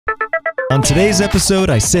On today's episode,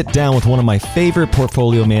 I sit down with one of my favorite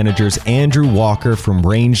portfolio managers, Andrew Walker from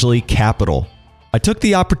Rangeley Capital. I took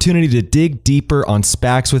the opportunity to dig deeper on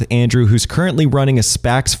SPACs with Andrew, who's currently running a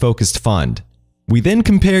SPACs-focused fund. We then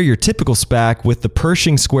compare your typical SPAC with the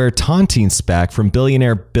Pershing Square Tontine SPAC from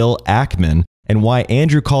Billionaire Bill Ackman and why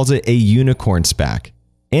Andrew calls it a unicorn SPAC.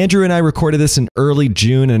 Andrew and I recorded this in early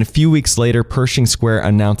June, and a few weeks later, Pershing Square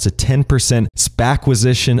announced a 10%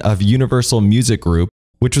 SPACquisition of Universal Music Group,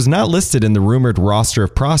 which was not listed in the rumored roster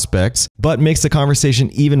of prospects, but makes the conversation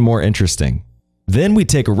even more interesting. Then we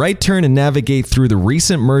take a right turn and navigate through the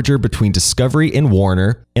recent merger between Discovery and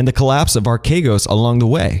Warner and the collapse of Archegos along the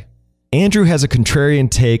way. Andrew has a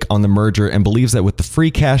contrarian take on the merger and believes that with the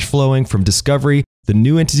free cash flowing from Discovery, the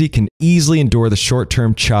new entity can easily endure the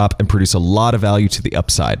short-term chop and produce a lot of value to the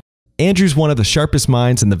upside. Andrew's one of the sharpest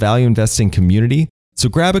minds in the value investing community, so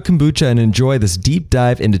grab a kombucha and enjoy this deep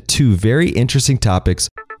dive into two very interesting topics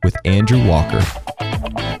with Andrew Walker.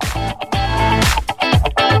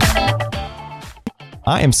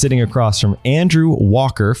 I am sitting across from Andrew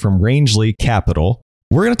Walker from Rangeley Capital.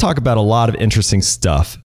 We're going to talk about a lot of interesting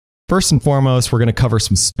stuff. First and foremost, we're going to cover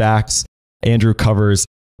some SPACs. Andrew covers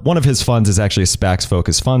one of his funds is actually a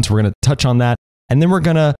SPACs-focused fund, so we're going to touch on that. And then we're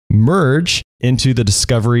going to merge into the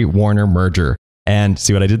Discovery-Warner merger. And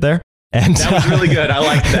see what I did there? And that was really good. I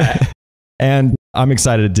like that. And I'm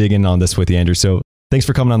excited to dig in on this with you, Andrew. So thanks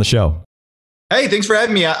for coming on the show. Hey, thanks for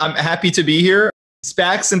having me. I'm happy to be here.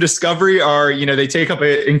 SPACs and Discovery are, they take up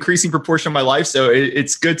an increasing proportion of my life. So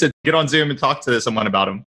it's good to get on Zoom and talk to someone about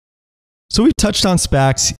them. So we've touched on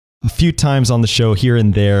SPACs a few times on the show here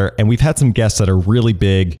and there, and we've had some guests that are really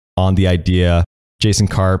big on the idea. Jason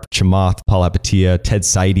Karp, Chamath Palihapitiya, Ted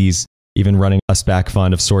Seides, even running a SPAC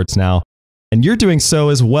fund of sorts now. And you're doing so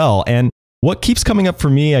as well. And what keeps coming up for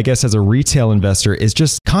me, I guess, as a retail investor is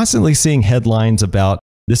just constantly seeing headlines about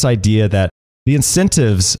this idea that the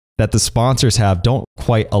incentives that the sponsors have don't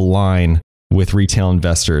quite align with retail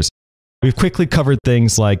investors. We've quickly covered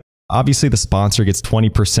things like, obviously the sponsor gets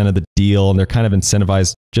 20% of the deal and they're kind of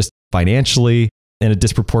incentivized just financially in a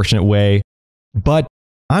disproportionate way. But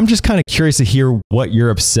I'm just kind of curious to hear what your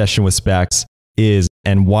obsession with SPACs is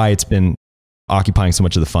and why it's been occupying so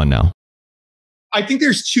much of the fund now. I think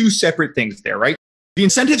there's two separate things there, right? The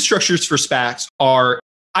incentive structures for SPACs are,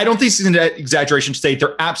 I don't think it's an exaggeration to say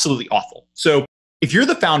they're absolutely awful. So if you're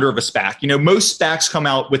the founder of a SPAC, most SPACs come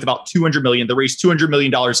out with about $200 million. They raise $200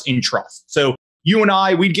 million in trust. So you and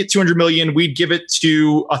I, we'd get $200 million. We'd give it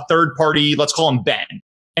to a third party. Let's call him Ben.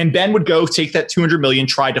 And Ben would go take that $200 million,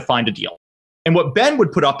 try to find a deal. And what Ben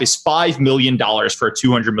would put up is $5 million for a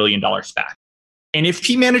 $200 million SPAC. And if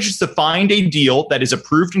he manages to find a deal that is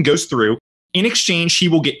approved and goes through, in exchange, he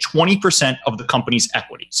will get 20% of the company's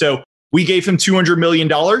equity. So we gave him $200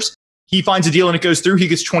 million. He finds a deal and it goes through. He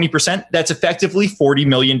gets 20%. That's effectively $40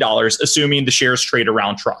 million, assuming the shares trade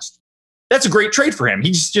around trust. That's a great trade for him.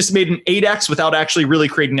 He's just made an 8x without actually really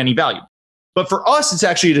creating any value. But for us, it's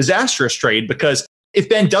actually a disastrous trade because if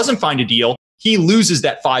Ben doesn't find a deal, he loses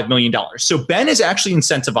that $5 million. So Ben is actually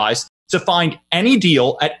incentivized to find any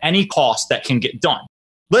deal at any cost that can get done.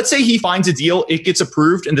 Let's say he finds a deal, it gets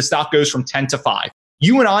approved, and the stock goes from 10 to 5.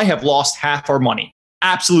 You and I have lost half our money.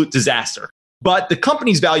 Absolute disaster. But the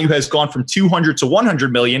company's value has gone from 200 to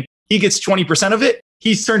 100 million. He gets 20% of it.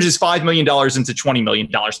 He turns his $5 million into $20 million.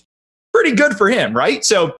 Pretty good for him, right?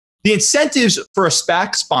 So the incentives for a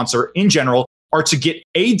SPAC sponsor in general are to get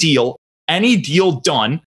a deal, any deal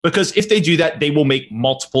done, because if they do that, they will make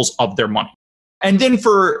multiples of their money. And then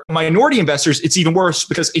for minority investors, it's even worse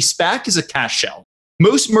because a SPAC is a cash shell.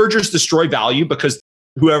 Most mergers destroy value because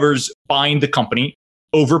whoever's buying the company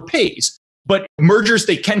overpays. But mergers,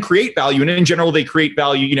 they can create value. And in general, they create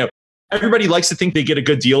value. Everybody likes to think they get a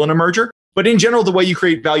good deal in a merger. But in general, the way you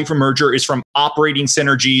create value from merger is from operating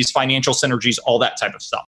synergies, financial synergies, all that type of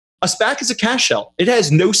stuff. A SPAC is a cash shell. It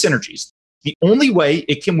has no synergies. The only way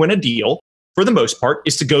it can win a deal, for the most part,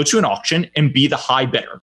 is to go to an auction and be the high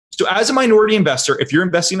bidder. So as a minority investor, if you're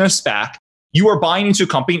investing in a SPAC, you are buying into a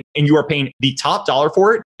company and you are paying the top dollar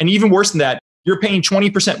for it. And even worse than that, you're paying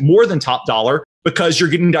 20% more than top dollar because you're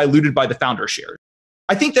getting diluted by the founder shares.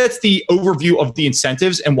 I think that's the overview of the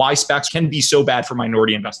incentives and why SPACs can be so bad for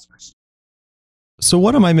minority investors. So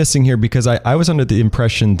what am I missing here? Because I was under the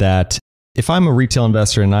impression that if I'm a retail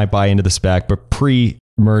investor and I buy into the SPAC, but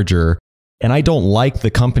pre-merger, and I don't like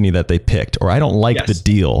the company that they picked, or I don't like the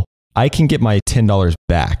deal, I can get my $10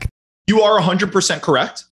 back. You are 100%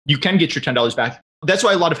 correct. You can get your $10 back. That's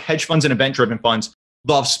why a lot of hedge funds and event-driven funds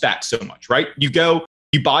love SPACs so much, right? You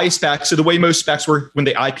buy a SPAC. So the way most SPACs work, when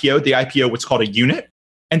they IPO what's called a unit.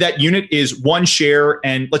 And that unit is one share,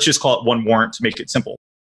 and let's just call it one warrant to make it simple.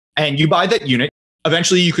 and you buy that unit.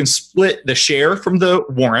 Eventually, you can split the share from the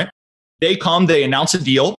warrant. They come, they announce a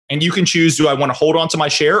deal, and you can choose, do I want to hold on to my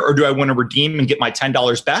share or do I want to redeem and get my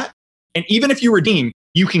 $10 back? And even if you redeem,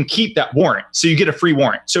 you can keep that warrant. So you get a free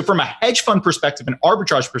warrant. So from a hedge fund perspective, an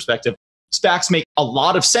arbitrage perspective, SPACs make a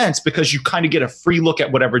lot of sense because you kind of get a free look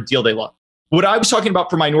at whatever deal they love. What I was talking about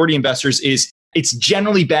for minority investors is it's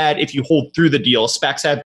generally bad if you hold through the deal. SPACs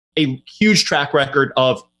have a huge track record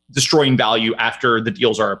of destroying value after the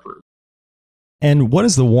deals are approved. And what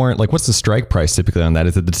is the warrant? Like, what's the strike price typically on that?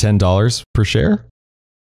 Is it the $10 per share?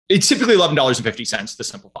 It's typically $11.50 to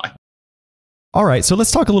simplify. All right. So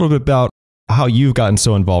let's talk a little bit about how you've gotten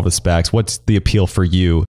so involved with SPACs. What's the appeal for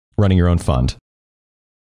you running your own fund?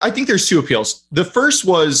 I think there's two appeals. The first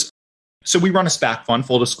was, so we run a SPAC fund,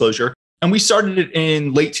 full disclosure, and we started it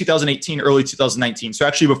in late 2018, early 2019. So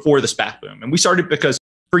actually before the SPAC boom. And we started because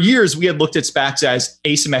for years we had looked at SPACs as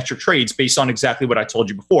asymmetric trades based on exactly what I told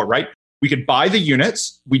you before, right? We could buy the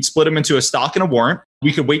units, we'd split them into a stock and a warrant.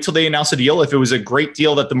 We could wait till they announce a deal. If it was a great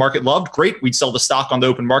deal that the market loved, great. We'd sell the stock on the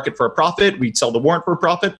open market for a profit. We'd sell the warrant for a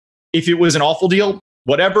profit. If it was an awful deal,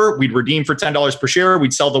 whatever, we'd redeem for $10 per share.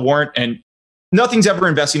 We'd sell the warrant, and nothing's ever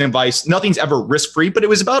investing in Vice. Nothing's ever risk-free, but it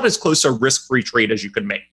was about as close to a risk-free trade as you could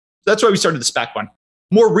make. That's why we started the SPAC fund.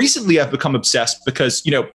 More recently, I've become obsessed because,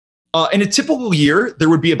 in a typical year, there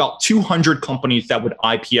would be about 200 companies that would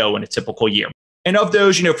IPO in a typical year. And of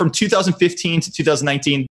those, from 2015 to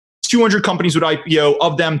 2019, 200 companies would IPO.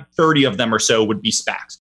 Of them, 30 of them or so would be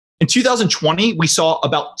SPACs. In 2020, we saw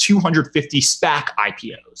about 250 SPAC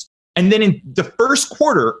IPOs. And then in the first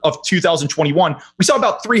quarter of 2021, we saw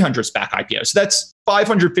about 300 SPAC IPOs. So that's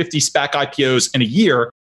 550 SPAC IPOs in a year.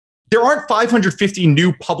 There aren't 550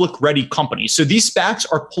 new public-ready companies. So these SPACs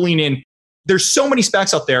are pulling in. There's so many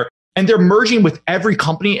SPACs out there, and they're merging with every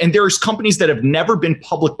company. And there's companies that have never been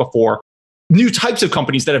public before, new types of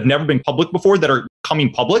companies that have never been public before that are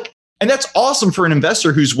coming public. And that's awesome for an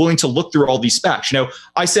investor who's willing to look through all these SPACs.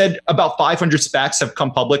 I said about 500 SPACs have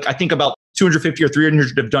come public. I think about 250 or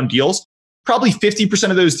 300 have done deals. Probably 50%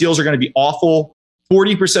 of those deals are going to be awful.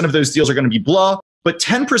 40% of those deals are going to be blah. But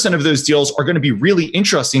 10% of those deals are going to be really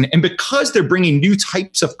interesting. And because they're bringing new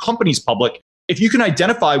types of companies public, if you can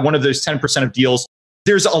identify one of those 10% of deals,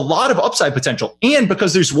 there's a lot of upside potential. And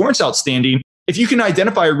because there's warrants outstanding, if you can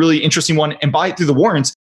identify a really interesting one and buy it through the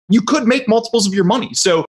warrants, you could make multiples of your money.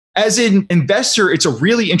 So as an investor, it's a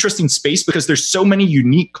really interesting space because there's so many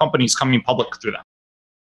unique companies coming public through them.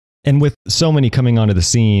 And with so many coming onto the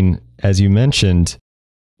scene, as you mentioned,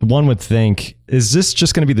 one would think, is this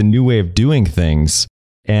just going to be the new way of doing things?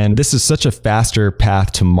 And this is such a faster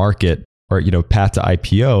path to market or, path to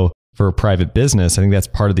IPO for a private business. I think that's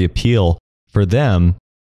part of the appeal for them.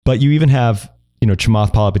 But you even have,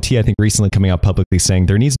 Chamath Palihapitiya, I think recently coming out publicly saying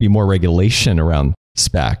there needs to be more regulation around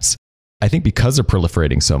SPACs. I think because they're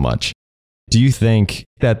proliferating so much. Do you think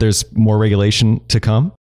that there's more regulation to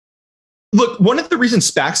come? Look, one of the reasons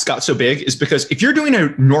SPACs got so big is because if you're doing a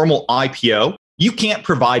normal IPO, you can't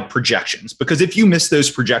provide projections because if you miss those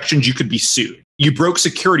projections, you could be sued. You broke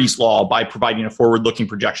securities law by providing a forward-looking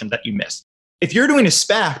projection that you missed. If you're doing a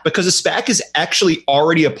SPAC, because a SPAC is actually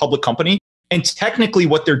already a public company, and technically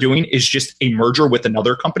what they're doing is just a merger with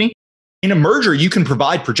another company. In a merger, you can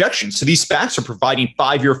provide projections. So these SPACs are providing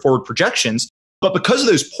 5-year forward projections. But because of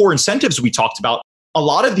those poor incentives we talked about, a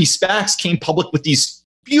lot of these SPACs came public with these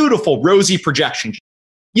beautiful, rosy projections.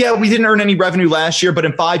 Yeah, we didn't earn any revenue last year, but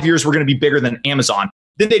in 5 years, we're going to be bigger than Amazon.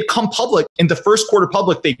 Then they'd come public in the first quarter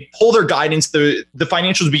public. They'd pull their guidance. The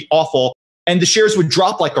financials would be awful, and the shares would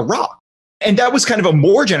drop like a rock. And that was kind of a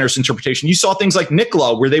more generous interpretation. You saw things like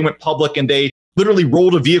Nikola, where they went public and they literally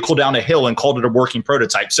rolled a vehicle down a hill and called it a working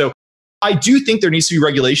prototype. So I do think there needs to be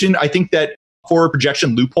regulation. I think that forward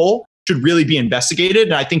projection loophole should really be investigated.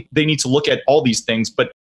 And I think they need to look at all these things.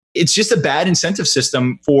 But it's just a bad incentive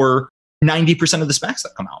system for 90% of the SPACs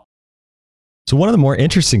that come out. So one of the more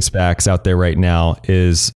interesting SPACs out there right now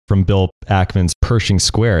is from Bill Ackman's Pershing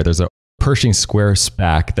Square. There's a Pershing Square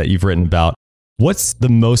SPAC that you've written about. What's the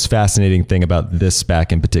most fascinating thing about this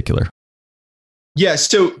SPAC in particular? Yeah,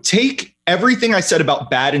 so take everything I said about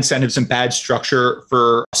bad incentives and bad structure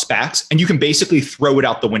for SPACs, and you can basically throw it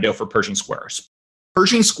out the window for Pershing Squares.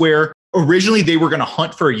 Pershing Square, originally they were going to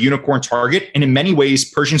hunt for a unicorn target, and in many ways,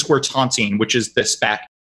 Pershing Square Tontine, which is the SPAC,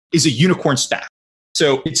 is a unicorn SPAC.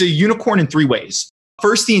 So it's a unicorn in 3 ways.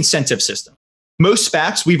 First, the incentive system. Most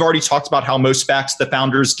SPACs, we've already talked about how most SPACs, the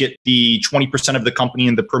founders get the 20% of the company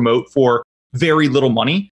and the promote for very little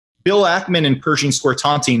money. Bill Ackman and Pershing Square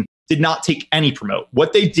Tontine did not take any promote.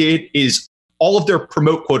 What they did is all of their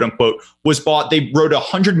promote, quote unquote, was bought. They wrote a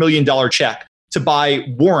 $100 million check to buy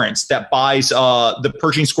warrants that buys the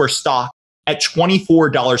Pershing Square stock at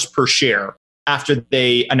 $24 per share after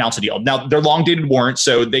they announce a deal. Now, they're long-dated warrants,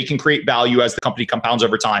 so they can create value as the company compounds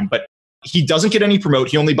over time. But he doesn't get any promote.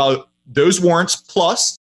 He only bought those warrants,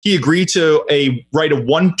 plus he agreed to write a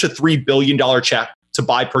 $1 to $3 billion check to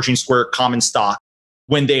buy Pershing Square common stock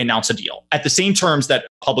when they announce a deal, at the same terms that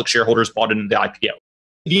public shareholders bought into the IPO.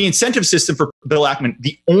 The incentive system for Bill Ackman,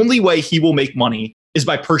 the only way he will make money is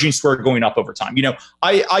by Pershing Square going up over time.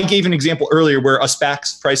 I gave an example earlier where a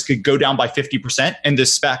SPAC's price could go down by 50% and the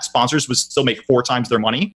SPAC sponsors would still make 4 times their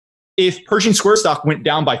money. If Pershing Square stock went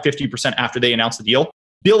down by 50% after they announced the deal,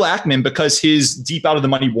 Bill Ackman, because his deep out of the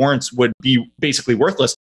money warrants would be basically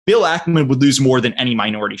worthless, Bill Ackman would lose more than any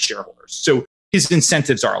minority shareholders. So his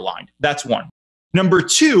incentives are aligned. That's one. Number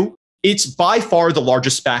two, it's by far the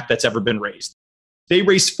largest SPAC that's ever been raised. They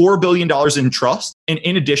raised $4 billion in trust. And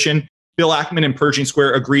in addition, Bill Ackman and Pershing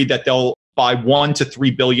Square agreed that they'll buy $1 to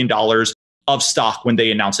 $3 billion of stock when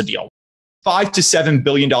they announce a deal. $5 to $7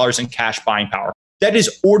 billion in cash buying power. That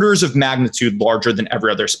is orders of magnitude larger than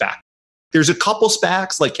every other SPAC. There's a couple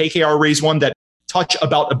SPACs, like KKR raised one that touch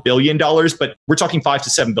about $1 billion, but we're talking $5 to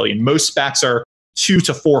 $7 billion. Most SPACs are $200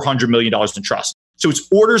 to $400 million in trust. So it's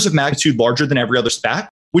orders of magnitude larger than every other SPAC,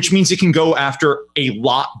 which means it can go after a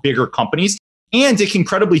lot bigger companies. And it can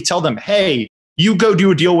credibly tell them, hey, you go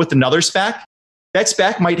do a deal with another SPAC. That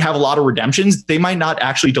SPAC might have a lot of redemptions. They might not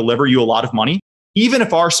actually deliver you a lot of money. Even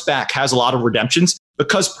if our SPAC has a lot of redemptions,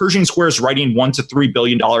 because Pershing Square is writing $1 to $3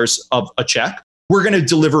 billion of a check, we're going to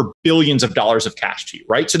deliver billions of dollars of cash to you,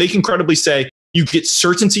 right? So they can credibly say, you get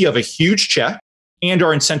certainty of a huge check and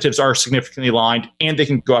our incentives are significantly aligned and they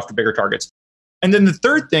can go after bigger targets. And then the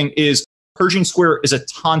third thing is Pershing Square is a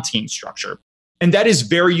tontine structure. And that is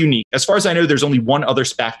very unique. As far as I know, there's only one other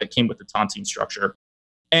SPAC that came with a tontine structure.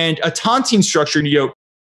 And a tontine structure,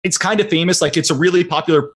 it's kind of famous. Like, it's a really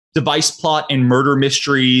popular device plot in murder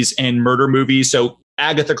mysteries and murder movies. So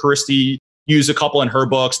Agatha Christie used a couple in her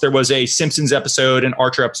books. There was a Simpsons episode, an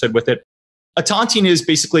Archer episode with it. A tontine is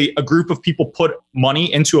basically a group of people put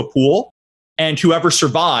money into a pool, and whoever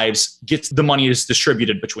survives gets the money is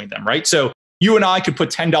distributed between them, right? So you and I could put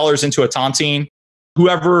 $10 into a tontine.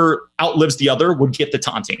 Whoever outlives the other would get the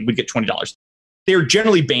tontine, would get $20. They're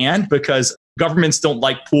generally banned because governments don't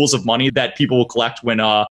like pools of money that people will collect when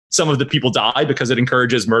some of the people die, because it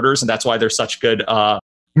encourages murders. And that's why there's such good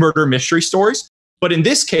murder mystery stories. But in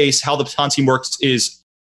this case, how the tontine works is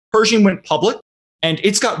Pershing went public and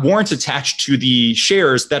it's got warrants attached to the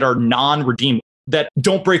shares that are non-redeemable, that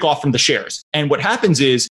don't break off from the shares. And what happens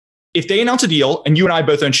is, if they announce a deal and you and I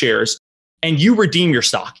both own shares, and you redeem your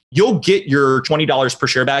stock, you'll get your $20 per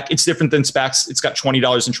share back. It's different than SPACs. It's got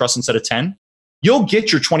 $20 in trust instead of 10. You'll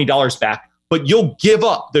get your $20 back, but you'll give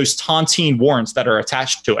up those tontine warrants that are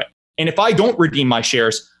attached to it. And if I don't redeem my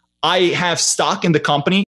shares, I have stock in the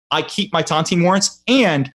company, I keep my tontine warrants,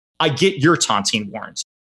 and I get your tontine warrants.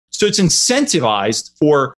 So it's incentivized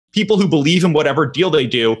for people who believe in whatever deal they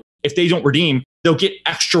do. If they don't redeem, they'll get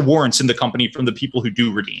extra warrants in the company from the people who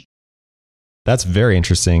do redeem. That's very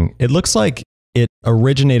interesting. It looks like it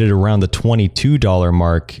originated around the $22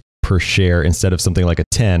 mark per share instead of something like a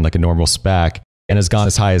 10, like a normal SPAC, and has gone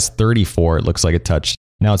as high as 34. It looks like it touched.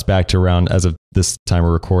 Now it's back to around, as of this time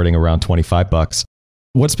we're recording, around $25.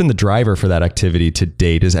 What's been the driver for that activity to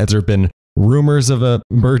date? Has there been rumors of a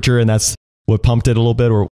merger and that's what pumped it a little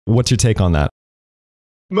bit? Or what's your take on that?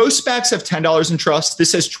 Most SPACs have $10 in trust.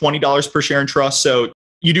 This has $20 per share in trust. So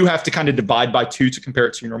you do have to kind of divide by 2 to compare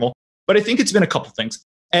it to your normal. But I think it's been a couple things.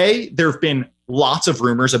 A, there have been lots of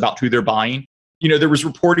rumors about who they're buying. There was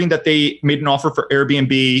reporting that they made an offer for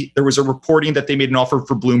Airbnb. There was a reporting that they made an offer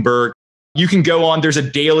for Bloomberg. You can go on, there's a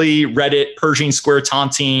daily Reddit Pershing Square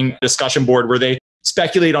Tontine discussion board where they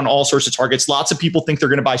speculate on all sorts of targets. Lots of people think they're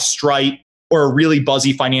going to buy Stripe or a really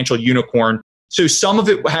buzzy financial unicorn. So some of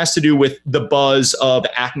it has to do with the buzz of the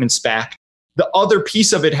Ackman SPAC. The other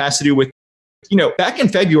piece of it has to do with, back in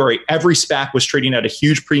February, every SPAC was trading at a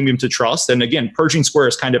huge premium to trust. And again, Pershing Square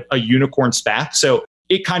is kind of a unicorn SPAC. So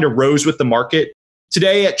it kind of rose with the market.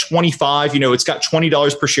 Today at 25, it's got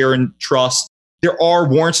 $20 per share in trust. There are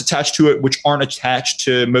warrants attached to it, which aren't attached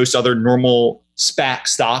to most other normal SPAC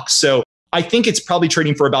stocks. So I think it's probably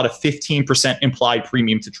trading for about a 15% implied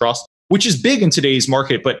premium to trust, which is big in today's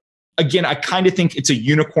market. But again, I kind of think it's a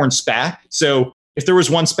unicorn SPAC. So if there was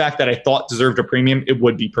one SPAC that I thought deserved a premium, it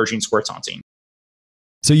would be Pershing Square Tontine.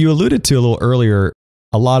 So you alluded to a little earlier,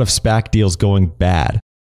 a lot of SPAC deals going bad.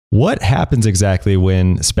 What happens exactly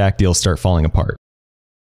when SPAC deals start falling apart?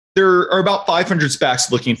 There are about 500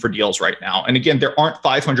 SPACs looking for deals right now. And again, there aren't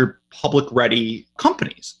 500 public ready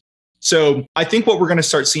companies. So I think what we're going to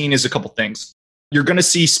start seeing is a couple things. You're going to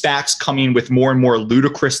see SPACs coming with more and more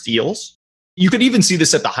ludicrous deals. You could even see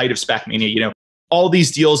this at the height of SPAC mania. All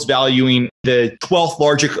these deals valuing the 12th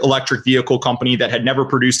largest electric vehicle company that had never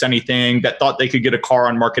produced anything, that thought they could get a car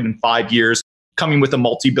on market in 5 years, coming with a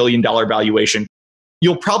multi-billion-dollar valuation.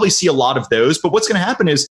 You'll probably see a lot of those. But what's going to happen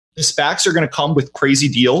is the SPACs are going to come with crazy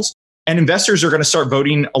deals, and investors are going to start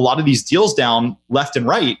voting a lot of these deals down left and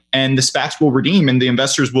right. And the SPACs will redeem, and the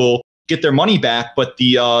investors will get their money back, but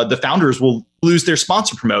the founders will lose their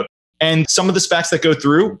sponsor promote. And some of the SPACs that go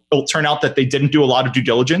through, it'll turn out that they didn't do a lot of due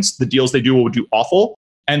diligence. The deals they do will do awful.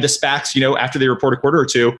 And the SPACs, after they report a quarter or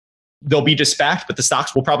two, they'll be de-SPACed, but the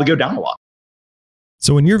stocks will probably go down a lot.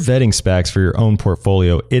 So when you're vetting SPACs for your own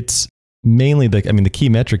portfolio, it's mainly the key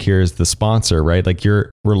metric here is the sponsor, right? Like you're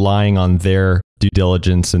relying on their due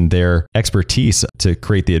diligence and their expertise to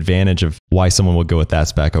create the advantage of why someone would go with that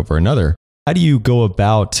SPAC over another. How do you go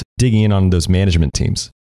about digging in on those management teams?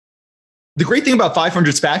 The great thing about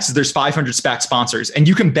 500 SPACs is there's 500 SPAC sponsors, and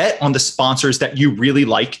you can bet on the sponsors that you really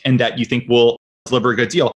like and that you think will deliver a good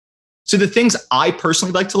deal. So the things I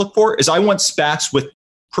personally like to look for is I want SPACs with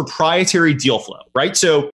proprietary deal flow, right?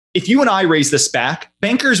 So if you and I raise the SPAC,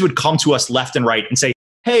 bankers would come to us left and right and say,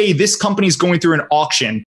 hey, this company's going through an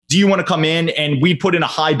auction. Do you want to come in? And we put in a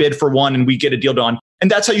high bid for one and we get a deal done. And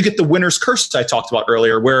that's how you get the winner's curse I talked about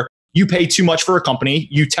earlier, where you pay too much for a company.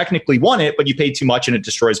 You technically won it, but you pay too much and it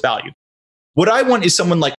destroys value. What I want is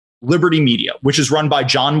someone like Liberty Media, which is run by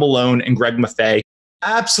John Malone and Greg Maffei,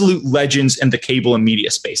 absolute legends in the cable and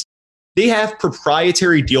media space. They have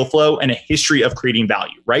proprietary deal flow and a history of creating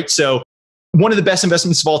value, right? So one of the best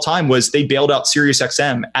investments of all time was they bailed out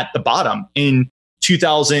SiriusXM at the bottom in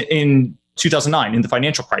 2009 in the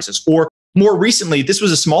financial crisis. Or more recently, this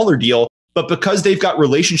was a smaller deal, but because they've got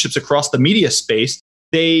relationships across the media space,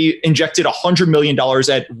 they injected $100 million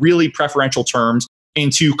at really preferential terms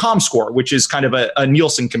into Comscore, which is kind of a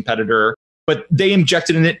Nielsen competitor, but they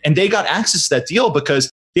injected in it and they got access to that deal because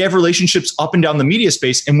they have relationships up and down the media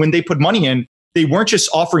space. And when they put money in, they weren't just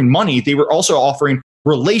offering money, they were also offering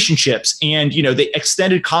relationships. And, they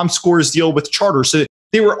extended Comscore's deal with Charter. So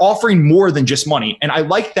they were offering more than just money. And I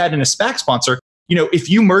like that in a SPAC sponsor. If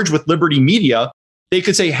you merge with Liberty Media, they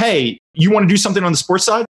could say, hey, you want to do something on the sports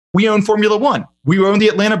side? We own Formula One. We own the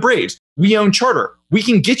Atlanta Braves. We own Charter. We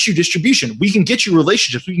can get you distribution. We can get you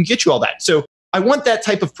relationships. We can get you all that. So I want that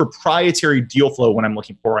type of proprietary deal flow when I'm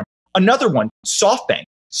looking for. Another one, SoftBank.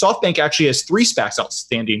 SoftBank actually has 3 SPACs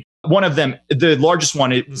outstanding. One of them, the largest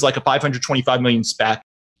one, it was like a $525 million SPAC.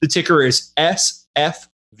 The ticker is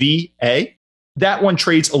SFVA. That one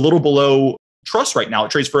trades a little below trust right now.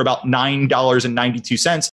 It trades for about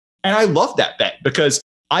 $9.92. And I love that bet because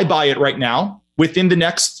I buy it right now. Within the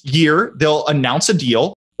next year, they'll announce a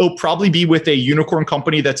deal. It'll probably be with a unicorn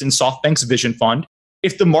company that's in SoftBank's vision fund.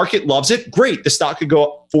 If the market loves it, great. The stock could go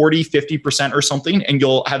up 40, 50% or something, and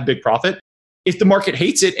you'll have big profit. If the market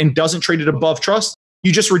hates it and doesn't trade it above trust,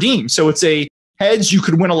 you just redeem. So it's a heads, you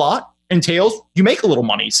could win a lot, and tails, you make a little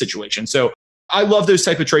money situation. So I love those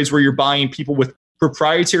type of trades where you're buying people with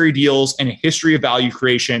proprietary deals and a history of value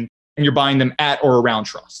creation, and you're buying them at or around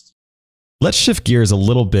trust. Let's shift gears a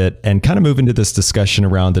little bit and kind of move into this discussion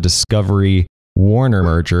around the Discovery Warner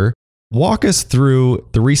merger. Walk us through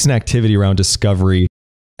the recent activity around Discovery,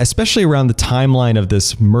 especially around the timeline of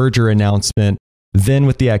this merger announcement, then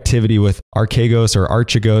with the activity with Archegos or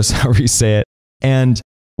Archegos, however you say it, and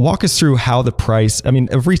walk us through how the price,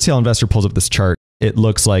 a retail investor pulls up this chart, it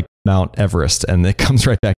looks like Mount Everest and it comes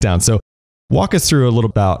right back down. So walk us through a little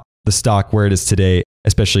about the stock, where it is today,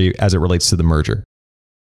 especially as it relates to the merger.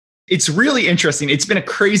 It's really interesting. It's been a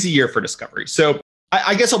crazy year for Discovery. So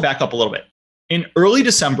I guess I'll back up a little bit. In early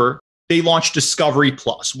December, they launched Discovery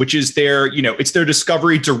Plus, which is it's their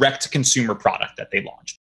Discovery direct-to-consumer product that they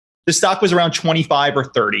launched. The stock was around 25 or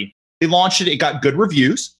 30. They launched it. It got good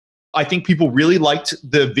reviews. I think people really liked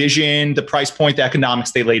the vision, the price point, the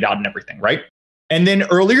economics they laid out and everything, right? And then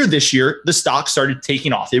earlier this year, the stock started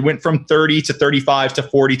taking off. It went from 30 to 35 to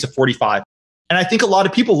 40 to 45. And I think a lot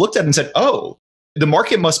of people looked at it and said, oh, the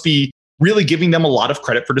market must be really giving them a lot of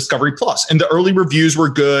credit for Discovery Plus. And the early reviews were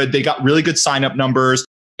good. They got really good sign-up numbers.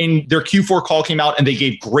 And their Q4 call came out and they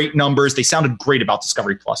gave great numbers. They sounded great about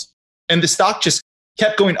Discovery Plus. And the stock just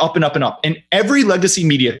kept going up and up and up. And every legacy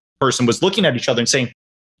media person was looking at each other and saying,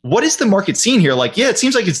 what is the market seeing here? Like, yeah, it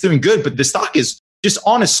seems like it's doing good, but the stock is just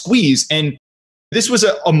on a squeeze. And this was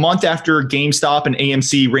a month after GameStop and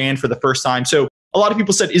AMC ran for the first time. So a lot of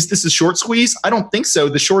people said, is this a short squeeze? I don't think so.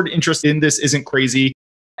 The short interest in this isn't crazy.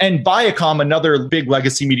 And Viacom, another big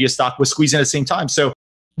legacy media stock, was squeezing at the same time. So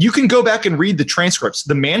you can go back and read the transcripts.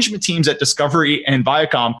 The management teams at Discovery and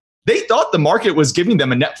Viacom they thought the market was giving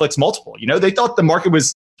them a Netflix multiple. They thought the market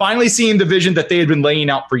was finally seeing the vision that they had been laying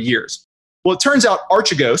out for years. Well, it turns out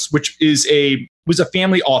Archegos, which was a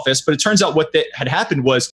family office, but it turns out what had happened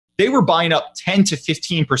was they were buying up 10 to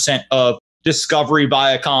 15% of Discovery,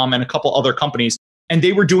 Viacom, and a couple other companies, and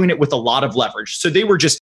they were doing it with a lot of leverage. So they were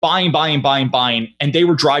just buying, and they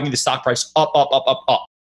were driving the stock price up, up, up, up, up.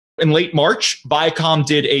 In late March, Viacom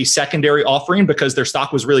did a secondary offering because their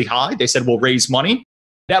stock was really high. They said, we'll raise money.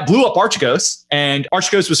 That blew up Archegos, and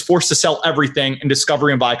Archegos was forced to sell everything, and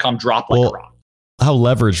Discovery and Viacom dropped like a rock. How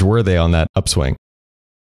leveraged were they on that upswing?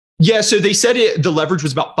 Yeah, so they said the leverage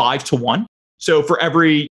was about 5 to 1. So for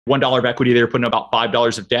every $1 of equity, they were putting about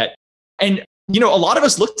 $5 of debt. And, a lot of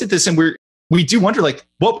us looked at this and we do wonder, like,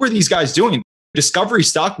 what were these guys doing? Discovery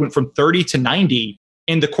stock went from 30 to 90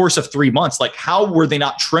 in the course of 3 months. Like, how were they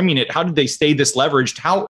not trimming it? How did they stay this leveraged?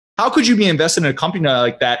 How could you be invested in a company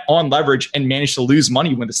like that on leverage and manage to lose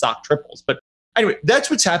money when the stock triples? But anyway,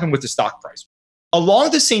 that's what's happened with the stock price.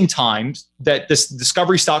 Along the same time that this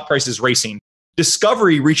Discovery stock price is racing,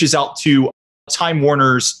 Discovery reaches out to Time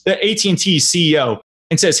Warner's, AT&T CEO,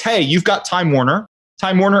 and says, hey, you've got Time Warner.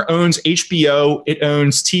 Time Warner owns HBO. It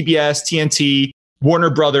owns TBS, TNT, Warner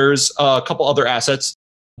Brothers, a couple other assets.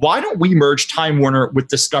 Why don't we merge Time Warner with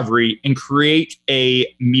Discovery and create a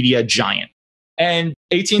media giant? And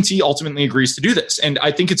AT&T ultimately agrees to do this. And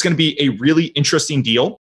I think it's going to be a really interesting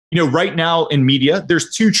deal. Right now in media, there's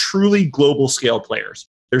two truly global scale players.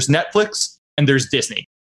 There's Netflix and there's Disney.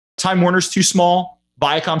 Time Warner's too small,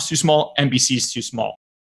 Viacom's too small, NBC's too small.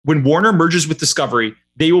 When Warner merges with Discovery,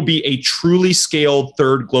 they will be a truly scaled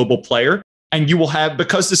third global player. And you will have,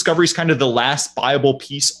 because Discovery is kind of the last viable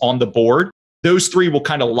piece on the board, those three will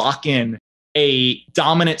kind of lock in a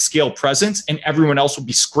dominant scale presence, and everyone else will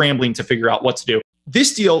be scrambling to figure out what to do.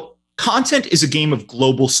 This deal, content is a game of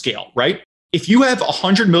global scale, right? If you have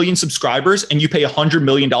 100 million subscribers and you pay $100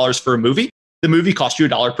 million for a movie, the movie costs you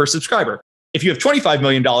 $1 per subscriber. If you have $25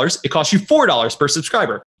 million, it costs you $4 per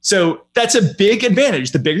subscriber. So that's a big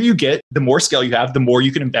advantage. The bigger you get, the more scale you have, the more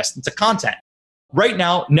you can invest into content. Right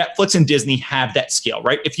now, Netflix and Disney have that scale,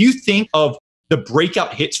 right? If you think of the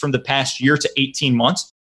breakout hits from the past year to 18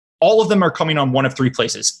 months, all of them are coming on one of three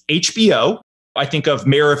places. HBO, I think of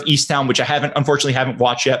Mayor of Easttown, which I unfortunately haven't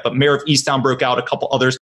watched yet, but Mayor of Easttown broke out, a couple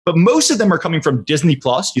others. But most of them are coming from Disney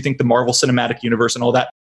Plus. You think the Marvel Cinematic Universe and all that,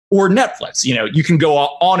 or Netflix. You can go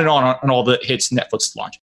on and on all the hits Netflix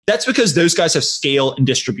launch. That's because those guys have scale and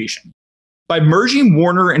distribution. By merging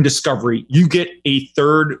Warner and Discovery, you get a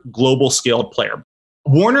third global scaled player.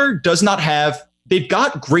 Warner does not have, they've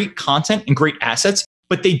got great content and great assets,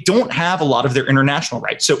 but they don't have a lot of their international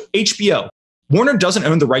rights. So HBO, Warner doesn't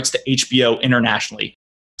own the rights to HBO internationally.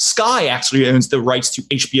 Sky actually owns the rights to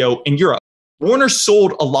HBO in Europe. Warner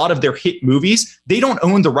sold a lot of their hit movies. They don't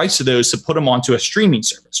own the rights to those to put them onto a streaming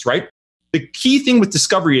service, right? The key thing with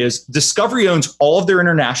Discovery is Discovery owns all of their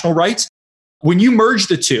international rights. When you merge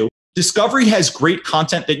the two, Discovery has great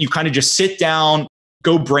content that you kind of just sit down,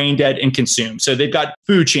 go brain dead and consume. So they've got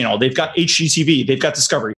Food Channel, they've got HGTV, they've got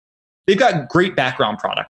Discovery. They've got great background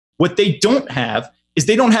product. What they don't have is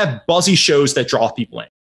they don't have buzzy shows that draw people in.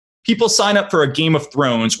 People sign up for a Game of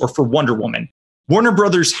Thrones or for Wonder Woman. Warner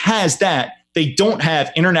Brothers has that. They don't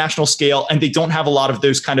have international scale, and they don't have a lot of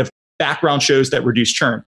those kind of background shows that reduce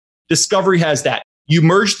churn. Discovery has that. You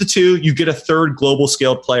merge the two, you get a third global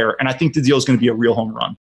scale player, and I think the deal is going to be a real home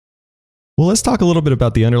run. Well, let's talk a little bit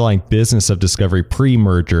about the underlying business of Discovery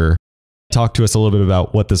pre-merger. Talk to us a little bit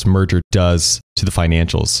about what this merger does to the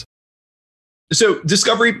financials. So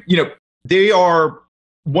Discovery, they are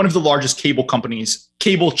one of the largest cable companies,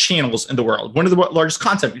 cable channels in the world, one of the largest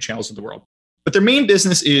content channels in the world. But their main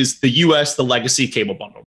business is the US, the legacy cable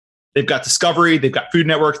bundle. They've got Discovery, they've got Food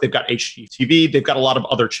Network, they've got HGTV, they've got a lot of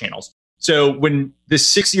other channels. So when the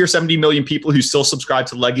 60 or 70 million people who still subscribe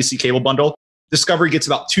to the legacy cable bundle, Discovery gets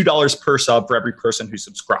about $2 per sub for every person who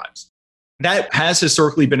subscribes. That has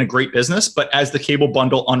historically been a great business, but as the cable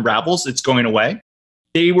bundle unravels, it's going away.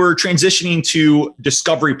 They were transitioning to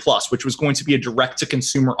Discovery Plus, which was going to be a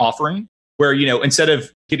direct-to-consumer offering, where instead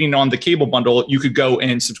of getting on the cable bundle, you could go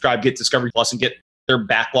and subscribe, get Discovery Plus, and get their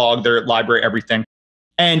backlog, their library, everything.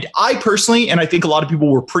 And I personally, and I think a lot of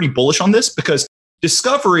people were pretty bullish on this, because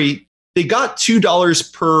Discovery, they got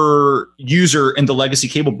 $2 per user in the legacy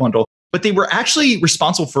cable bundle, but they were actually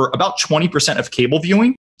responsible for about 20% of cable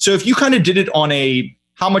viewing. So if you kind of did it on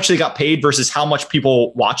how much they got paid versus how much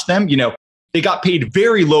people watched them, they got paid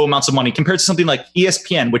very low amounts of money compared to something like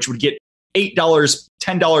ESPN, which would get $8,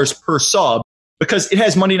 $10 per sub, because it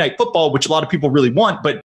has Monday Night Football, which a lot of people really want.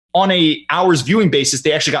 But on a hours viewing basis,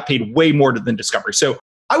 they actually got paid way more than Discovery. So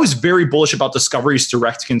I was very bullish about Discovery's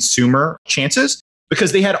direct consumer chances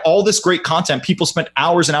because they had all this great content. People spent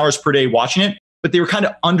hours and hours per day watching it, but they were kind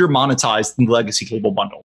of under monetized in the legacy cable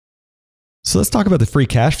bundle. So let's talk about the free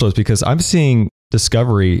cash flows, because I'm seeing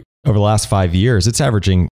Discovery over the last 5 years, it's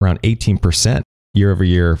averaging around 18% year over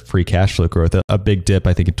year free cash flow growth, a big dip,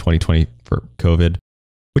 I think, in 2020 for COVID,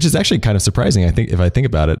 which is actually kind of surprising. I think if I think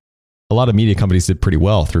about it, a lot of media companies did pretty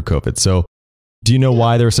well through COVID. So do you know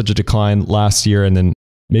why there was such a decline last year? And then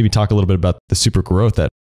maybe talk a little bit about the super growth that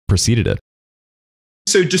preceded it.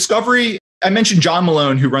 So Discovery, I mentioned John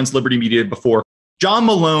Malone, who runs Liberty Media before. John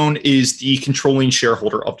Malone is the controlling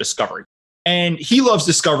shareholder of Discovery. And he loves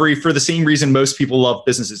Discovery for the same reason most people love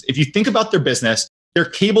businesses. If you think about their business, they're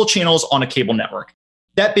cable channels on a cable network.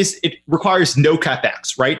 It requires no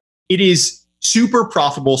CapEx, right? It is super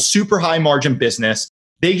profitable, super high margin business.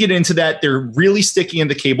 They get into that. They're really sticky in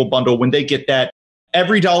the cable bundle. When they get that,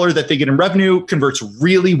 every dollar that they get in revenue converts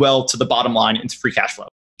really well to the bottom line into free cash flow.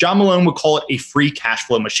 John Malone would call it a free cash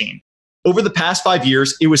flow machine. Over the past 5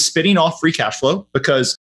 years, it was spitting off free cash flow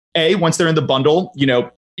because once they're in the bundle,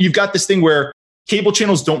 you've got this thing where cable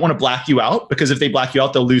channels don't want to black you out because if they black you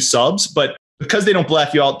out, they'll lose subs. But because they don't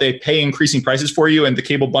black you out, they pay increasing prices for you and the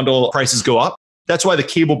cable bundle prices go up. That's why the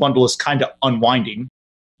cable bundle is kind of unwinding.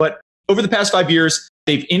 But over the past 5 years,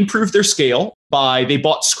 they've improved their scale they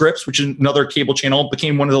bought Scripps, which is another cable channel,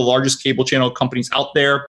 became one of the largest cable channel companies out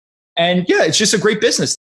there. And yeah, it's just a great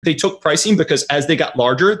business. They took pricing because as they got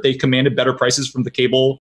larger, they commanded better prices from the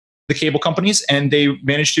cable companies, and they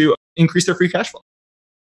managed to increase their free cash flow.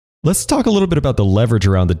 Let's talk a little bit about the leverage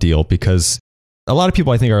around the deal, because a lot of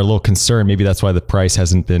people I think are a little concerned. Maybe that's why the price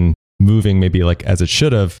hasn't been moving maybe like as it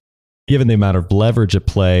should have, given the amount of leverage at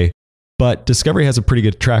play. But Discovery has a pretty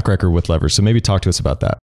good track record with leverage. So maybe talk to us about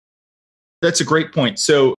that. That's a great point.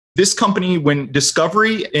 So this company, when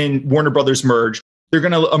Discovery and Warner Brothers merge, they're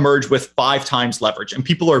going to emerge with 5 times leverage. And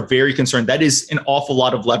people are very concerned. That is an awful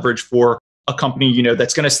lot of leverage for a company,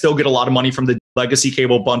 that's going to still get a lot of money from the legacy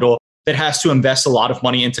cable bundle, that has to invest a lot of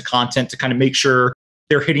money into content to kind of make sure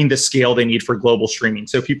they're hitting the scale they need for global streaming.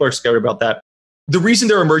 So people are scared about that. The reason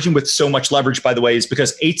they're emerging with so much leverage, by the way, is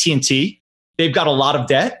because AT&T, they've got a lot of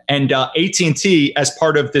debt. And AT&T, as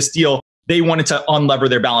part of this deal, they wanted to unlever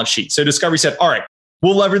their balance sheet. So Discovery said, all right,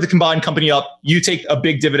 we'll lever the combined company up. You take a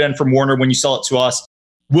big dividend from Warner when you sell it to us.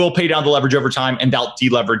 We'll pay down the leverage over time and that'll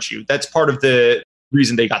deleverage you. That's part of the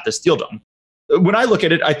reason they got this deal done. When I look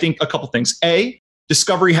at it, I think a couple things.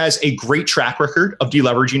 Discovery has a great track record of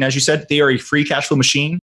deleveraging. As you said, they are a free cash flow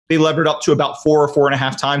machine. They levered up to about 4 or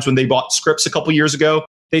 4.5 times when they bought Scripps a couple years ago.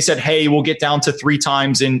 They said, hey, we'll get down to 3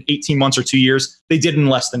 times in 18 months or 2 years. They did in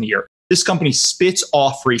less than a year. This company spits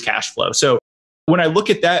off free cash flow. So when I look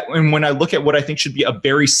at that, and when I look at what I think should be a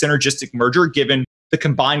very synergistic merger, given the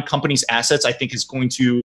combined company's assets, I think is going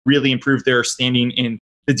to really improve their standing in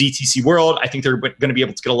the DTC world. I think they're going to be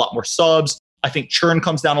able to get a lot more subs. I think churn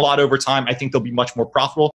comes down a lot over time. I think they'll be much more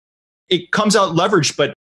profitable. It comes out leveraged,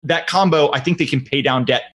 but that combo, I think they can pay down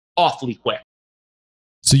debt awfully quick.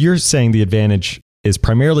 So you're saying the advantage is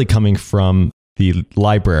primarily coming from the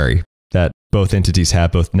library that both entities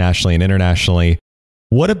have, both nationally and internationally.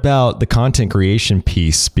 What about the content creation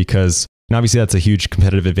piece? Because obviously that's a huge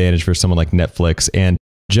competitive advantage for someone like Netflix, and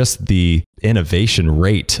just the innovation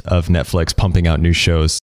rate of Netflix pumping out new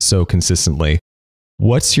shows so consistently.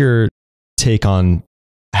 What's your take on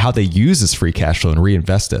how they use this free cash flow and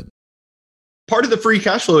reinvest it? Part of the free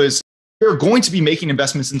cash flow is they're going to be making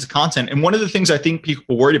investments into content. And one of the things I think people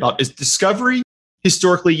are worried about is Discovery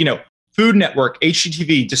historically, Food Network,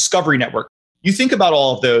 HGTV, Discovery Network. You think about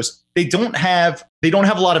all of those, they don't have a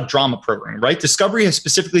lot of drama programming, right? Discovery has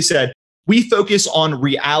specifically said, we focus on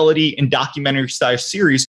reality and documentary style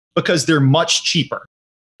series because they're much cheaper.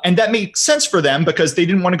 And that makes sense for them because they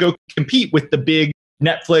didn't want to go compete with the big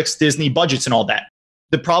Netflix, Disney budgets and all that.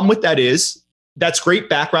 The problem with that is that's great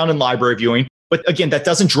background and library viewing. But again, that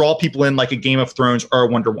doesn't draw people in like a Game of Thrones or a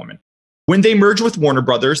Wonder Woman. When they merge with Warner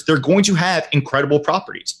Brothers, they're going to have incredible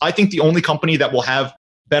properties. I think the only company that will have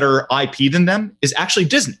better IP than them is actually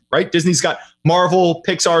Disney, right? Disney's got Marvel,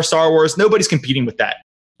 Pixar, Star Wars. Nobody's competing with that.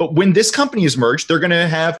 But when this company is merged, they're going to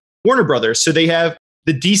have Warner Brothers. So they have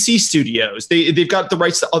the DC studios. They've got the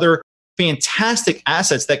rights to other fantastic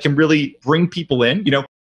assets that can really bring people in.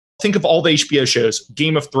 Think of all the HBO shows,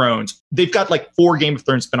 Game of Thrones. They've got like 4 Game of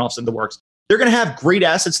Thrones spinoffs in the works. They're going to have great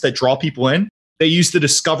assets that draw people in. They use the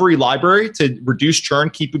Discovery library to reduce churn,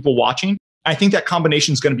 keep people watching. I think that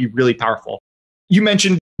combination is going to be really powerful. You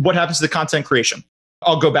mentioned what happens to the content creation.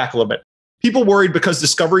 I'll go back a little bit. People worried because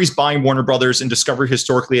Discovery is buying Warner Brothers and Discovery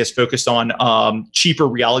historically has focused on cheaper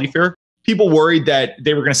reality fare. People worried that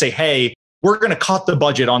they were going to say, hey, we're going to cut the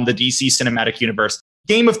budget on the DC cinematic universe.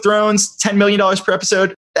 Game of Thrones, $10 million per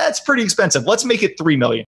episode. That's pretty expensive. Let's make it $3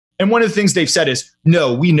 million. And one of the things they've said is,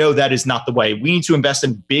 no, we know that is not the way. We need to invest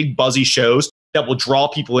in big, buzzy shows that will draw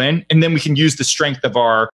people in. And then we can use the strength of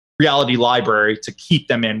our reality library to keep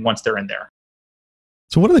them in once they're in there.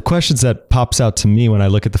 So one of the questions that pops out to me when I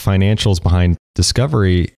look at the financials behind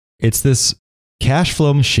Discovery, it's this cash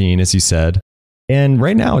flow machine, as you said. And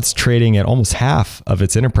right now it's trading at almost half of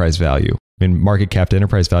its enterprise value, market cap to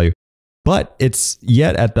enterprise value. But it's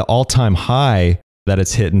yet at the all-time high that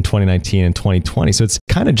it's hit in 2019 and 2020. So it's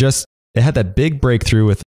kind of it had that big breakthrough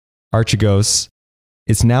with Archegos.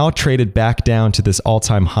 It's now traded back down to this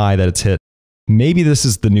all-time high that it's hit. Maybe this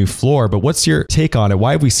is the new floor, but what's your take on it?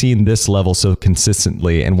 Why have we seen this level so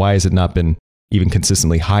consistently, and why has it not been even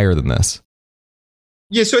consistently higher than this?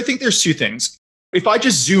 Yeah, so I think there's two things. If I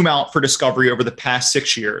just zoom out for Discovery over the past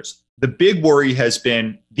 6 years, the big worry has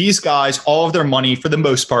been these guys, all of their money, for the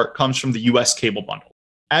most part, comes from the US cable bundle.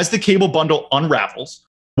 As the cable bundle unravels,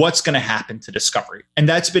 what's going to happen to Discovery? And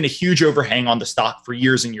that's been a huge overhang on the stock for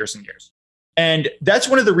years and years and years. And that's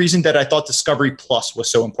one of the reasons that I thought Discovery Plus was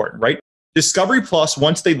so important, right? Discovery Plus,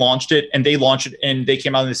 once they launched it and they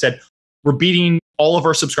came out and they said, we're beating all of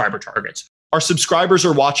our subscriber targets. Our subscribers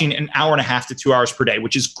are watching an hour and a half to 2 hours per day,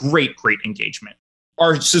 which is great engagement.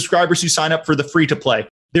 Our subscribers who sign up for the free to play,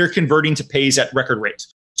 they're converting to pays at record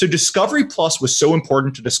rates. So Discovery Plus was so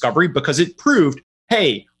important to Discovery because it proved,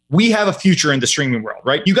 hey, we have a future in the streaming world,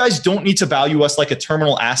 right? You guys don't need to value us like a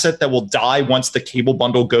terminal asset that will die once the cable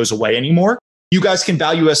bundle goes away anymore. You guys can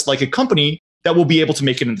value us like a company that will be able to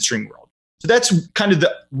make it in the streaming world. So that's kind of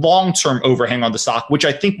the long-term overhang on the stock, which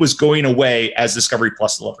I think was going away as Discovery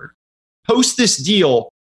Plus delivered. Post this deal,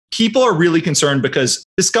 people are really concerned because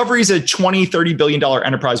Discovery is a $20, $30 billion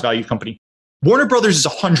enterprise value company. Warner Brothers is a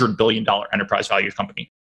 $100 billion enterprise value company.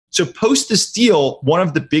 So post this deal, one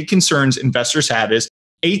of the big concerns investors have is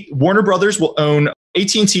Warner Brothers will own,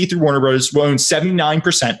 AT&T through Warner Brothers will own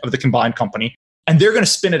 79% of the combined company, and they're going to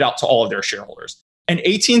spin it out to all of their shareholders. And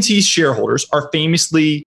AT&T's shareholders are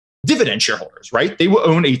famously dividend shareholders, right? They will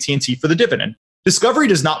own AT&T for the dividend. Discovery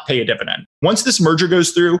does not pay a dividend. Once this merger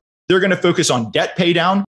goes through, they're going to focus on debt pay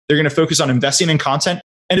down. They're going to focus on investing in content.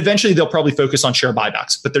 And eventually they'll probably focus on share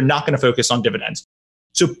buybacks, but they're not going to focus on dividends.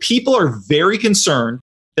 So people are very concerned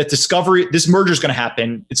that this merger is going to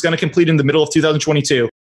happen. It's going to complete in the middle of 2022.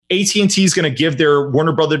 AT&T is going to give their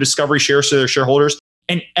Warner Brother Discovery shares to their shareholders.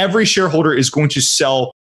 And every shareholder is going to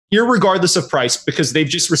sell irregardless of price because they've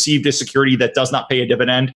just received a security that does not pay a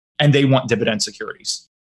dividend. And they want dividend securities.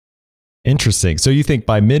 Interesting. So you think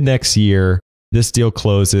by mid next year, this deal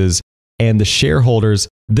closes and the shareholders,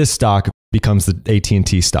 this stock becomes the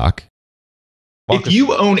AT&T stock? If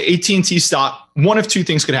you own AT&T stock, one of two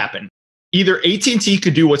things could happen. Either AT&T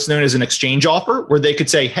could do what's known as an exchange offer, where they could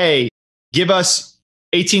say, hey, give us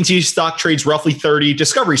AT&T stock trades roughly 30,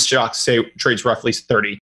 Discovery stock trades roughly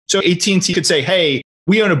 30. So AT&T could say, hey,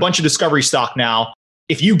 we own a bunch of Discovery stock now.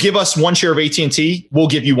 If you give us one share of AT&T, we'll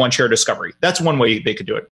give you one share of Discovery. That's one way they could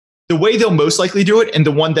do it. The way they'll most likely do it, and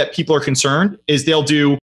the one that people are concerned, is they'll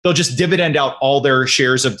just dividend out all their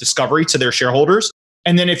shares of Discovery to their shareholders.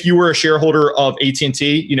 And then if you were a shareholder of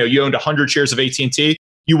AT&T, you owned 100 shares of AT&T,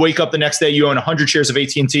 you wake up the next day, you own 100 shares of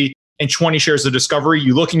AT&T and 20 shares of Discovery.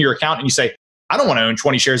 You look in your account and you say, I don't want to own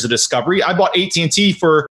 20 shares of Discovery. I bought AT&T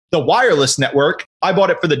for the wireless network. I bought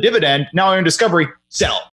it for the dividend. Now I own Discovery.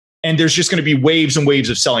 Sell. And there's just going to be waves and waves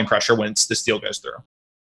of selling pressure once this deal goes through. All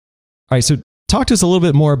right. So talk to us a little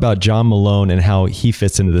bit more about John Malone and how he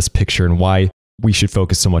fits into this picture and why we should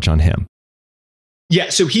focus so much on him. Yeah.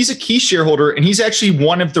 So he's a key shareholder, and he's actually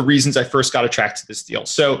one of the reasons I first got attracted to this deal.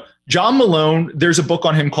 So John Malone, there's a book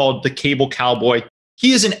on him called The Cable Cowboy.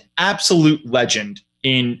 He is an absolute legend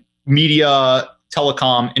in media,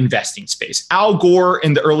 telecom, investing space. Al Gore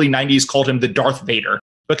in the early 90s called him the Darth Vader,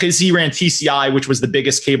 because he ran TCI, which was the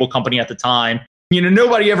biggest cable company at the time.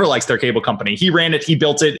 Nobody ever likes their cable company. He ran it, he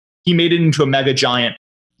built it, he made it into a mega giant.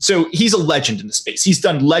 So he's a legend in the space. He's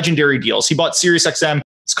done legendary deals. He bought SiriusXM.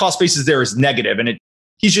 His cost basis there is negative, and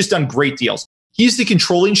he's just done great deals. He's the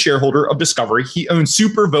controlling shareholder of Discovery. He owns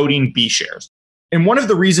super voting B shares. And one of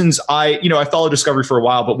the reasons I followed Discovery for a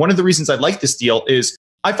while, but one of the reasons I like this deal is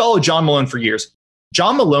I followed John Malone for years.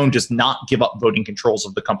 John Malone does not give up voting controls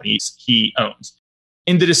of the companies he owns.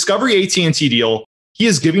 In the Discovery AT&T deal, he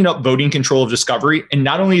is giving up voting control of Discovery. And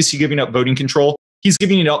not only is he giving up voting control, he's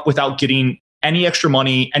giving it up without getting any extra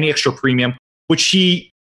money, any extra premium, which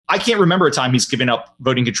I can't remember a time he's given up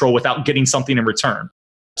voting control without getting something in return.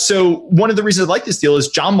 So one of the reasons I like this deal is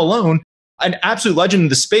John Malone, an absolute legend in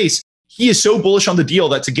the space. He is so bullish on the deal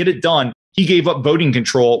that to get it done, he gave up voting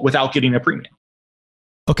control without getting a premium.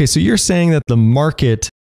 Okay, so you're saying that the market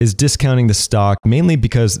is discounting the stock mainly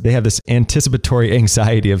because they have this anticipatory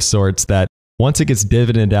anxiety of sorts that once it gets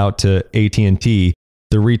dividended out to AT&T,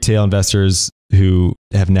 the retail investors who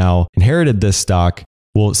have now inherited this stock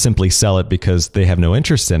will simply sell it because they have no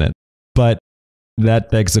interest in it. But that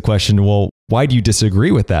begs the question, well, why do you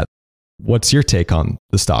disagree with that? What's your take on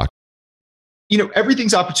the stock?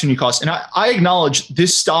 Everything's opportunity cost. And I acknowledge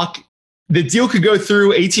this stock, the deal could go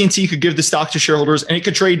through, AT&T could give the stock to shareholders, and it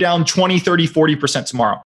could trade down 20, 30, 40%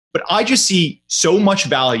 tomorrow. But I just see so much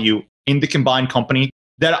value in the combined company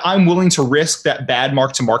that I'm willing to risk that bad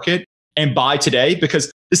mark to market and buy today,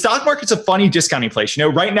 because the stock market's a funny discounting place.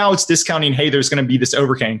 Right now it's discounting, hey, there's going to be this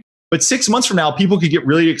overhang. But 6 months from now, people could get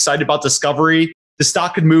really excited about Discovery. The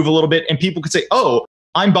stock could move a little bit and people could say, oh,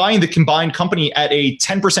 I'm buying the combined company at a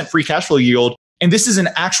 10% free cash flow yield. And this is an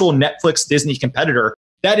actual Netflix Disney competitor.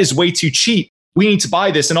 That is way too cheap. We need to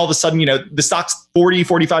buy this. And all of a sudden, the stock's $40,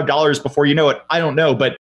 $45 before you know it. I don't know,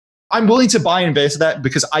 but I'm willing to buy and invest in that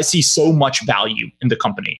because I see so much value in the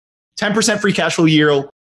company. 10% free cash flow yield.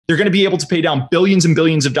 They're going to be able to pay down billions and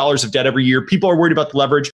billions of dollars of debt every year. People are worried about the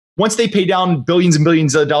leverage. Once they pay down billions and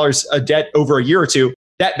billions of dollars of debt over a year or two,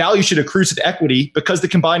 that value should accrue to the equity because the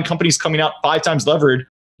combined company's coming out 5 times levered.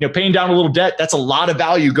 Paying down a little debt, that's a lot of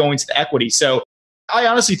value going to the equity. So I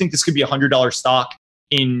honestly think this could be a $100 stock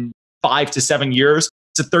in 5 to 7 years.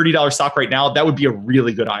 It's a $30 stock right now. That would be a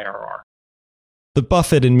really good IRR. The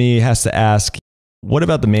Buffett in me has to ask, what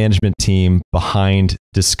about the management team behind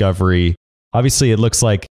Discovery? Obviously, it looks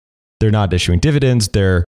like they're not issuing dividends.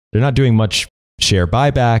 They're not doing much share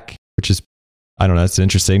buyback, which is, I don't know, that's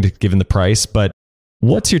interesting given the price. But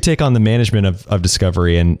what's your take on the management of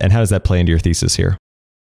Discovery and how does that play into your thesis here?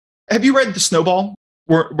 Have you read The Snowball,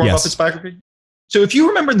 Warren Buffett's biography? So if you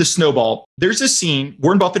remember The Snowball, there's a scene,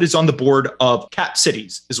 Warren Buffett is on the board of Cap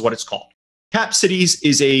Cities, is what it's called. Cap Cities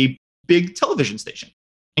is a big television station.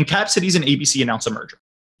 And Cap Cities and ABC announce a merger.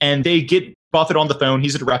 And they get Buffett on the phone,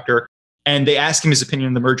 he's a director, and they ask him his opinion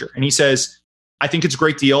on the merger. And he says, I think it's a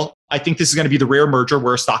great deal. I think this is going to be the rare merger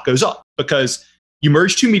where a stock goes up because you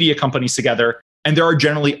merge 2 media companies together, and there are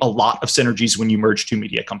generally a lot of synergies when you merge 2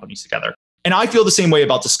 media companies together. And I feel the same way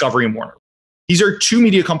about Discovery and Warner. These are 2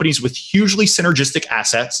 media companies with hugely synergistic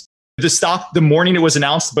assets. The stock, the morning it was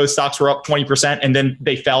announced, both stocks were up 20%, and then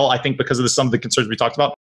they fell, I think, because of some of the concerns we talked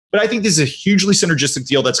about. But I think this is a hugely synergistic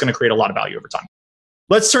deal that's going to create a lot of value over time.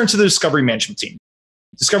 Let's turn to the Discovery management team.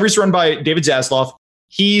 Discovery is run by David Zaslav.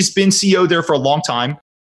 He's been CEO there for a long time.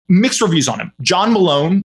 Mixed reviews on him. John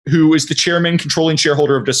Malone, who is the chairman, controlling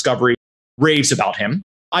shareholder of Discovery, raves about him.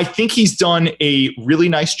 I think he's done a really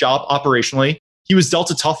nice job operationally. He was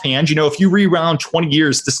dealt a tough hand. If you rewound 20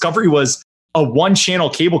 years, Discovery was a 1-channel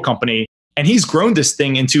cable company, and he's grown this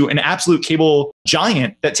thing into an absolute cable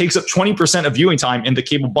giant that takes up 20% of viewing time in the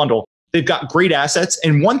cable bundle. They've got great assets.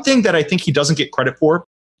 And one thing that I think he doesn't get credit for,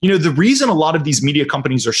 the reason a lot of these media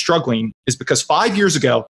companies are struggling is because 5 years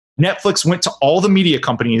ago, Netflix went to all the media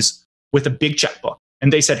companies with a big checkbook.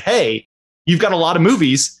 And they said, hey, you've got a lot of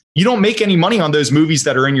movies. You don't make any money on those movies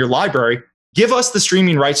that are in your library. Give us the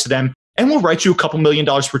streaming rights to them, and we'll write you a couple $1 million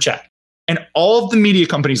per check. And all of the media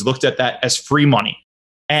companies looked at that as free money.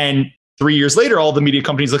 And 3 years later, all the media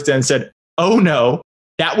companies looked at it and said, oh no,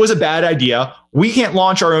 that was a bad idea. We can't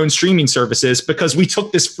launch our own streaming services because we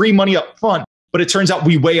took this free money up front, but it turns out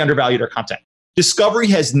we way undervalued our content. Discovery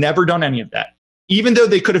has never done any of that. Even though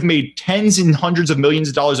they could have made tens and hundreds of millions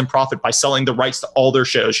of dollars in profit by selling the rights to all their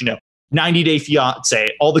shows, 90 Day Fiancé,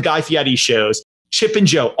 all the Guy Fieri shows, Chip and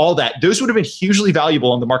Joe, all that. Those would have been hugely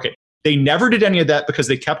valuable on the market. They never did any of that because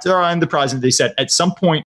they kept their eye on the prize and they said, at some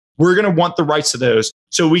point, we're going to want the rights to those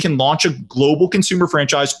so we can launch a global consumer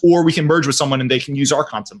franchise, or we can merge with someone and they can use our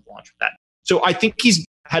content to launch that. So I think he's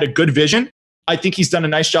had a good vision. I think he's done a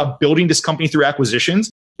nice job building this company through acquisitions.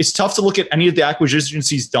 It's tough to look at any of the acquisitions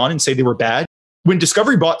he's done and say they were bad. When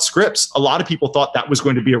Discovery bought Scripps, a lot of people thought that was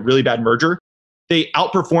going to be a really bad merger. They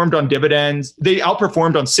outperformed on dividends. They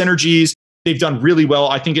outperformed on synergies. They've done really well.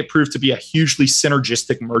 I think it proved to be a hugely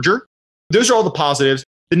synergistic merger. Those are all the positives.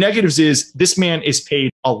 The negatives is this man is paid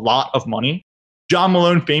a lot of money. John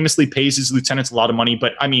Malone famously pays his lieutenants a lot of money,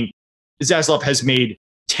 but Zaslav has made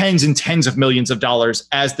tens and tens of millions of dollars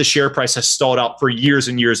as the share price has stalled out for years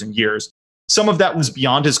and years and years. Some of that was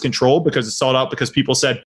beyond his control because it stalled out because people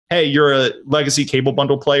said, hey, you're a legacy cable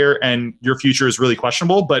bundle player and your future is really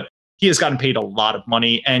questionable, but he has gotten paid a lot of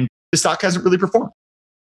money and the stock hasn't really performed.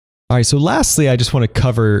 All right. So lastly, I just want to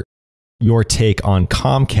cover your take on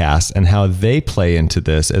Comcast and how they play into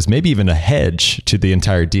this as maybe even a hedge to the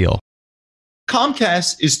entire deal.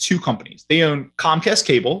 Comcast is two companies. They own Comcast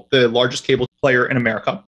Cable, the largest cable player in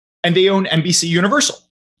America, and they own NBC Universal.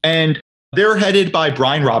 And they're headed by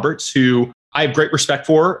Brian Roberts, who I have great respect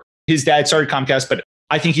for. His dad started Comcast, but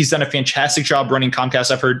I think he's done a fantastic job running Comcast.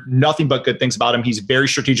 I've heard nothing but good things about him. He's very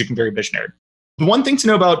strategic and very visionary. The one thing to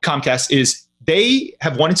know about Comcast is they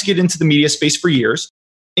have wanted to get into the media space for years.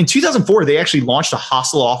 In 2004, they actually launched a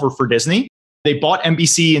hostile offer for Disney. They bought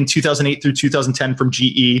NBC in 2008 through 2010 from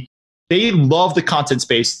GE. They love the content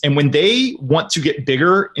space. And when they want to get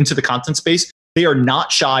bigger into the content space, they are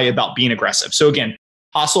not shy about being aggressive. So again,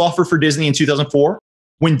 hostile offer for Disney in 2004.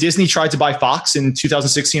 When Disney tried to buy Fox in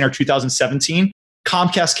 2016 or 2017,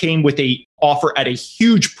 Comcast came with an offer at a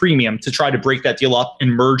huge premium to try to break that deal up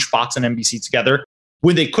and merge Fox and NBC together.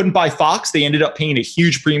 When they couldn't buy Fox, they ended up paying a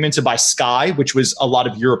huge premium to buy Sky, which was a lot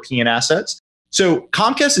of European assets. So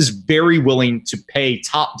Comcast is very willing to pay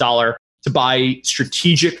top dollar to buy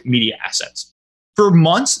strategic media assets. For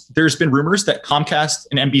months, there's been rumors that Comcast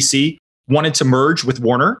and NBC wanted to merge with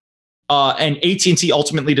Warner, and AT&T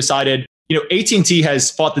ultimately decided, AT&T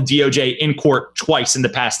has fought the DOJ in court twice in the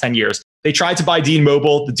past 10 years. They tried to buy Dean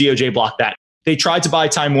Mobile, the DOJ blocked that. They tried to buy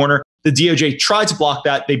Time Warner, the DOJ tried to block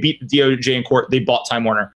that. They beat the DOJ in court, they bought Time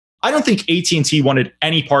Warner. I don't think AT&T wanted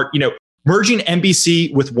any part, merging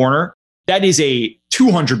NBC with Warner, that is a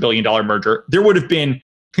 $200 billion merger. There would have been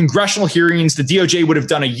congressional hearings. The DOJ would have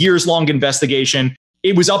done a years-long investigation.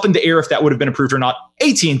 It was up in the air if that would have been approved or not.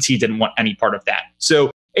 AT&T didn't want any part of that.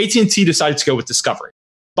 So AT&T decided to go with Discovery.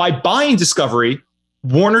 By buying Discovery,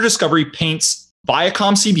 Warner Discovery paints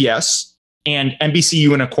Viacom CBS and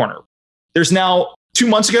NBCU in a corner. There's now 2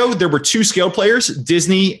 months ago, there were two scaled players,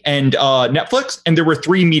 Disney and Netflix, and there were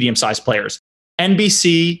three medium-sized players,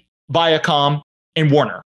 NBC, Viacom, and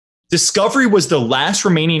Warner. Discovery was the last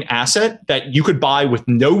remaining asset that you could buy with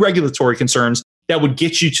no regulatory concerns that would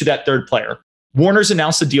get you to that third player. Warner's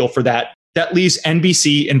announced a deal for that. That leaves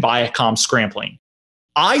NBC and Viacom scrambling.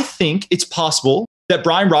 I think it's possible that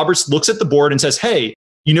Brian Roberts looks at the board and says, hey,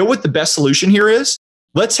 you know what the best solution here is?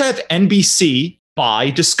 Let's have NBC buy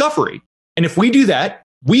Discovery. And if we do that,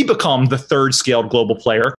 we become the third scaled global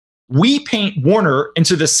player. We paint Warner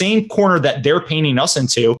into the same corner that they're painting us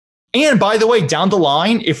into. And by the way, down the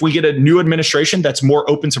line, if we get a new administration that's more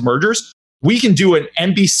open to mergers, we can do an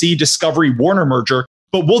NBC Discovery Warner merger,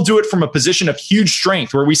 but we'll do it from a position of huge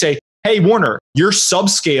strength where we say, hey, Warner, you're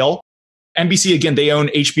subscale. NBC, again, they own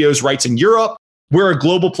HBO's rights in Europe. We're a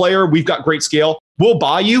global player. We've got great scale. We'll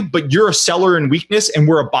buy you, but you're a seller in weakness and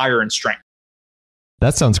we're a buyer in strength.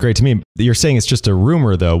 That sounds great to me. You're saying it's just a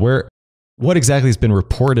rumor, though. What exactly has been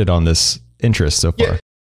reported on this interest so far? Yeah.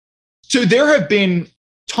 So there have been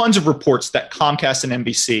tons of reports that Comcast and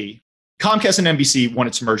NBC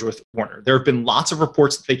wanted to merge with Warner. There have been lots of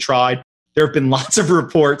reports that they tried. There have been lots of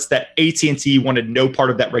reports that AT&T wanted no part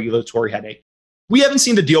of that regulatory headache. We haven't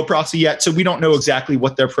seen the deal process yet, so we don't know exactly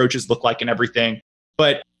what their approaches look like and everything.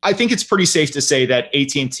 But I think it's pretty safe to say that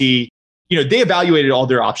AT&T, they evaluated all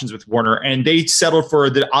their options with Warner and they settled for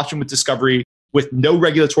the option with Discovery with no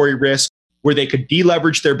regulatory risk, where they could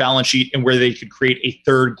deleverage their balance sheet and where they could create a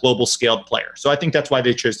third global scaled player. So I think that's why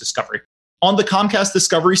they chose Discovery. On the Comcast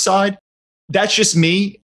Discovery side, that's just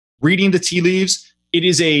me reading the tea leaves. It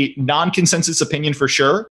is a non-consensus opinion for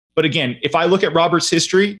sure. But again, if I look at Robert's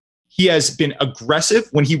history, he has been aggressive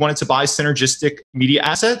when he wanted to buy synergistic media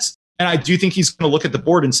assets. And I do think he's going to look at the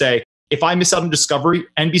board and say, if I miss out on Discovery,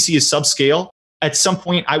 NBC is subscale. At some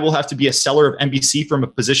point, I will have to be a seller of NBC from a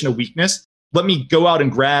position of weakness. Let me go out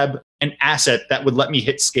and grab an asset that would let me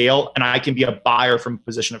hit scale, and I can be a buyer from a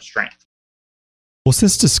position of strength. Well,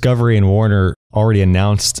 since Discovery and Warner already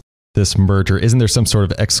announced this merger, isn't there some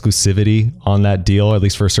sort of exclusivity on that deal, at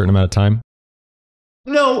least for a certain amount of time?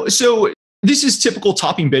 No. So this is typical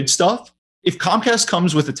topping bid stuff. If Comcast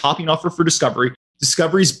comes with a topping offer for Discovery,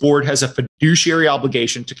 Discovery's board has a fiduciary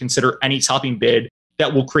obligation to consider any topping bid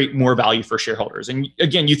that will create more value for shareholders. And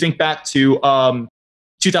again, you think back to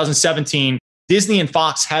 2017, Disney and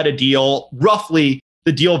Fox had a deal. Roughly,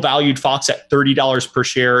 the deal valued Fox at $30 per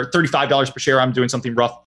share, $35 per share. I'm doing something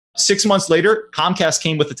rough. 6 months later, Comcast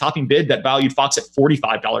came with a topping bid that valued Fox at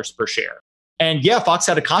 $45 per share. And yeah, Fox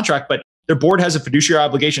had a contract, but their board has a fiduciary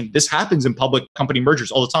obligation. This happens in public company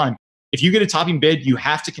mergers all the time. If you get a topping bid, you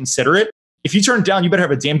have to consider it. If you turn it down, you better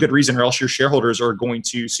have a damn good reason, or else your shareholders are going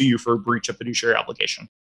to sue you for breach of fiduciary obligation.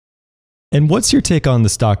 And what's your take on the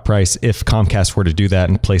stock price if Comcast were to do that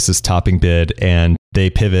and place this topping bid and they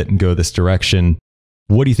pivot and go this direction?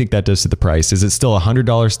 What do you think that does to the price? Is it still a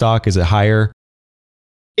 $100 stock? Is it higher?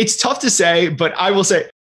 It's tough to say, but I will say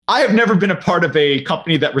I have never been a part of a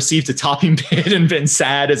company that received a topping bid and been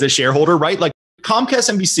sad as a shareholder, right? Like Comcast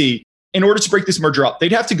NBC, in order to break this merger up,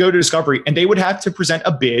 they'd have to go to Discovery and they would have to present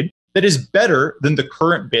a bid that is better than the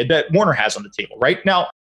current bid that Warner has on the table, right? Now,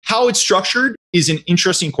 how it's structured is an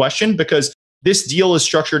interesting question because this deal is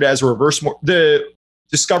structured as a the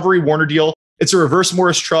Discovery Warner deal. It's a reverse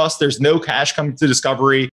Morris trust. There's no cash coming to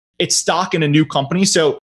Discovery. It's stock in a new company.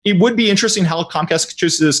 So it would be interesting how Comcast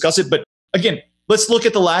chooses to discuss it. But again, let's look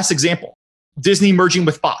at the last example. Disney merging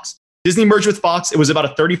with Fox. Disney merged with Fox. It was about a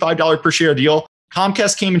 $35 per share deal.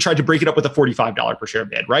 Comcast came and tried to break it up with a $45 per share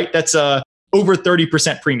bid, right? That's over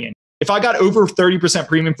 30% premium. If I got over 30%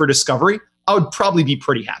 premium for Discovery, I would probably be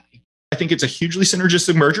pretty happy. I think it's a hugely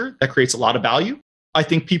synergistic merger that creates a lot of value. I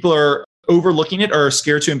think people are overlooking it or are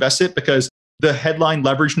scared to invest it because the headline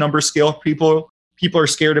leverage numbers scale people. People are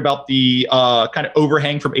scared about the kind of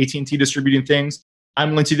overhang from AT&T distributing things. I'm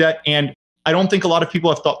willing to do that. And I don't think a lot of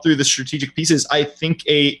people have thought through the strategic pieces. I think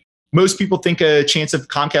most people think a chance of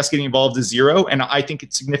Comcast getting involved is 0, and I think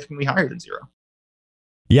it's significantly higher than 0.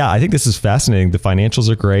 Yeah, I think this is fascinating. The financials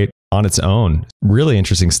are great on its own. Really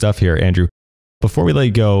interesting stuff here, Andrew. Before we let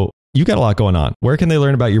you go, you got a lot going on. Where can they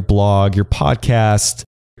learn about your blog, your podcast,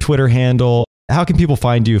 Twitter handle? How can people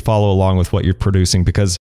find you, follow along with what you're producing?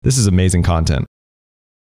 Because this is amazing content.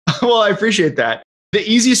 Well, I appreciate that. The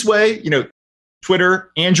easiest way,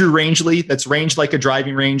 Twitter, Andrew Rangeley. That's range like a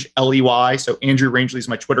driving range, LEY. So Andrew Rangeley is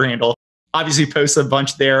my Twitter handle. Obviously post a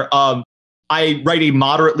bunch there. I write a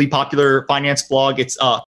moderately popular finance blog. It's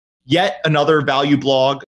yet another value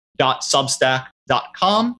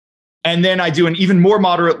blog.substack.com. And then I do an even more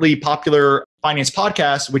moderately popular finance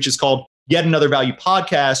podcast, which is called Yet Another Value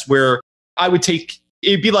Podcast, where it'd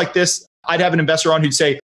be like this. I'd have an investor on who'd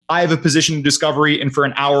say, I have a position in Discovery. And for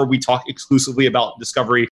an hour, we talk exclusively about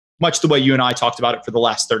Discovery, much the way you and I talked about it for the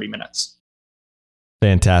last 30 minutes.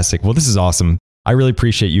 Fantastic. Well, this is awesome. I really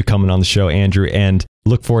appreciate you coming on the show, Andrew, and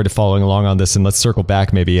look forward to following along on this. And let's circle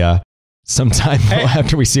back maybe sometime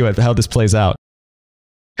after we see how this plays out.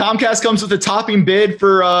 Comcast comes with a topping bid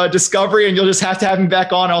for Discovery, and you'll just have to have me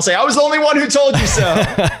back on. I'll say, I was the only one who told you so.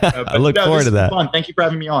 I look forward to that. Fun. Thank you for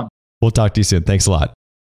having me on. We'll talk to you soon. Thanks a lot.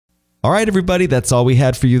 All right, everybody, that's all we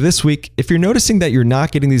had for you this week. If you're noticing that you're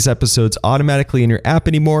not getting these episodes automatically in your app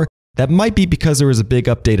anymore, that might be because there was a big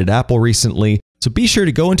update at Apple recently. So be sure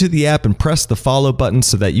to go into the app and press the follow button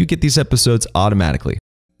so that you get these episodes automatically.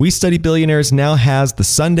 We Study Billionaires now has the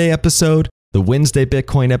Sunday episode, the Wednesday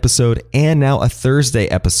Bitcoin episode, and now a Thursday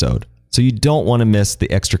episode. So you don't want to miss the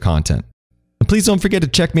extra content. And please don't forget to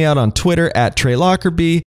check me out on Twitter at Trey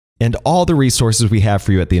Lockerbie and all the resources we have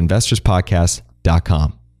for you at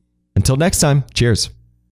theinvestorspodcast.com. Until next time, cheers.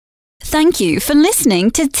 Thank you for listening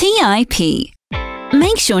to TIP.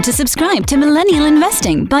 Make sure to subscribe to Millennial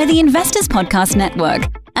Investing by the Investors Podcast Network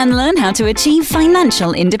and learn how to achieve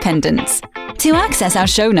financial independence. To access our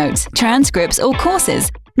show notes, transcripts, or courses,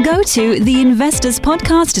 go to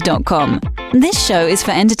theinvestorspodcast.com. This show is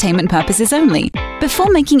for entertainment purposes only. Before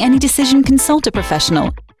making any decision, consult a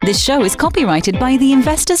professional. This show is copyrighted by the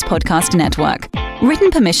Investors Podcast Network. Written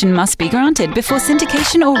permission must be granted before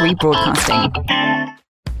syndication or rebroadcasting.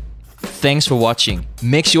 Thanks for watching.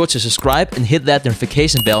 Make sure to subscribe and hit that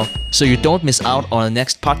notification bell so you don't miss out on the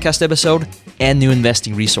next podcast episode and new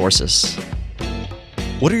investing resources.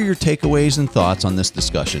 What are your takeaways and thoughts on this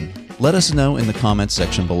discussion? Let us know in the comments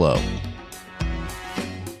section below.